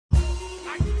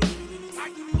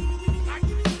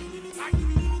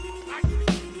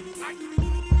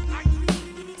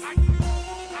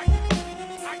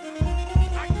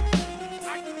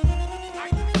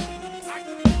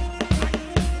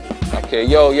Okay,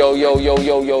 yo.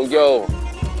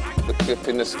 The clip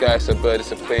in the sky, it's a bird,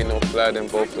 it's a plane, no fly, then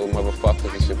both little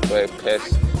motherfuckers, it's your boy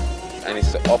Pest, and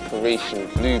it's the Operation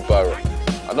Borough.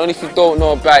 I don't know if you don't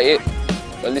know about it,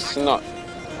 but listen up.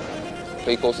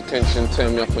 Pay close attention,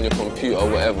 turn me up on your computer or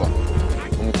whatever.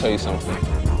 Let me tell you something.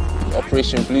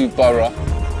 Operation Borough,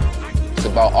 it's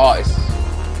about artists,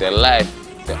 their life,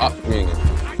 their upbringing,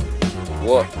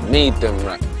 what made them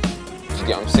rap. Do you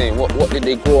get what I'm saying? What did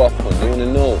they grow up on? You want to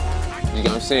know. You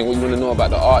get what I'm saying? What you want to know about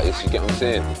the artists, you get what I'm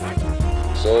saying?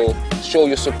 So, show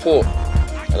your support.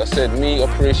 Like I said, me,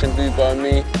 Operation Borough,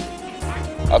 me,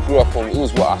 I grew up on, it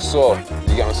was what I saw.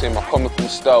 You get what I'm saying? My comical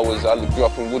style was, I grew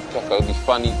up in Woodpecker, it'd be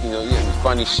funny, you know, yeah,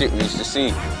 funny shit we used to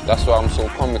see. That's why I'm so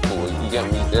comical, you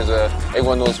get me? There's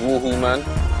everyone knows Woohoo Man,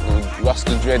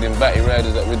 Rusty Dread and Batty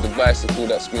Riders that rid the bicycle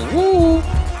that scream woo. You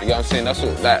get what I'm saying? That's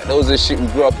what, like, those are the shit we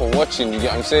grew up on watching, you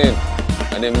get what I'm saying?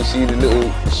 And then we see the little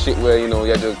shit where, you know,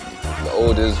 you had the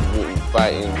olders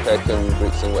fighting, pecking,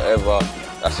 bricks and whatever.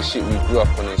 That's the shit we grew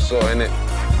up on and saw, innit?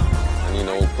 And you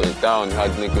know, we put it down. You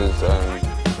had niggas,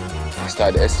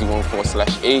 started the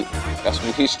SC14/8. That's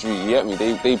the history, you get me?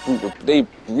 The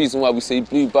reason why we say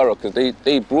Borough, because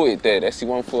they brought it there, the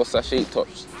SC14/8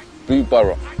 tops.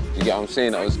 Borough. You get what I'm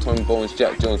saying? That was Tom Bones,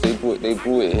 Jack Jones, they brought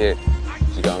it here.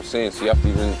 You get what I'm saying? So you have to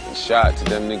even shout out to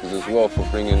them niggas as well for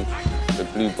bringing the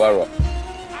Borough.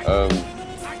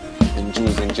 And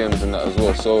jewels and gems and that as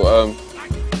well. So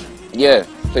yeah,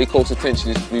 pay close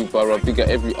attention to this Borough. Big at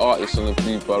every artist on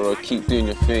the Borough. Keep doing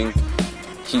your thing.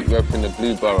 Keep repping the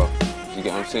Borough. You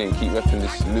get what I'm saying? Keep repping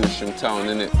this Lewisham town,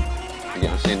 innit? You get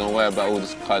what I'm saying? Don't worry about all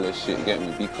this colour shit, you get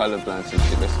me? Be colourblind and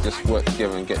shit. Let's just work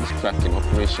together and get this cracking.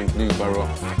 Operation Borough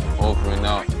over and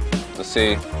out. As I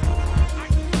say,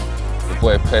 the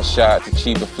boy Pest, shout out to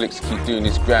Chiba Flicks, keep doing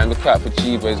his grind. Look out for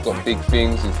Chiba, he's got big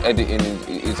things, his editing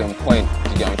is on point.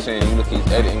 You get what I'm saying? You look at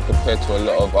his editing compared to a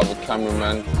lot of other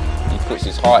cameramen, he puts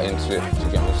his heart into it. You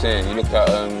get what I'm saying? You look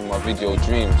at my video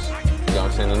Dreams, you get what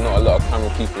I'm saying? There's not a lot of camera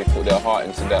people who put their heart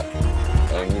into that.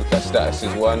 You look at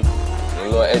Status's one,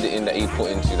 there's a lot of editing that he put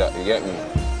into that, you get me?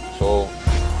 So,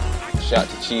 shout out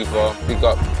to Chiba, big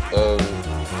up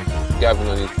Gavin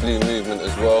on his blue movement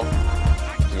as well.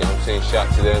 You know what I'm saying? Shout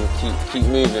out to them. Keep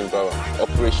moving, bro.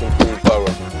 Operation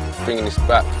Borough. Bringing this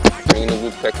back. Bringing the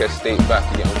Woodpecker estate back.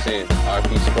 You know what I'm saying?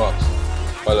 RP Sparks.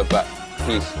 Follow back.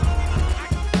 Peace.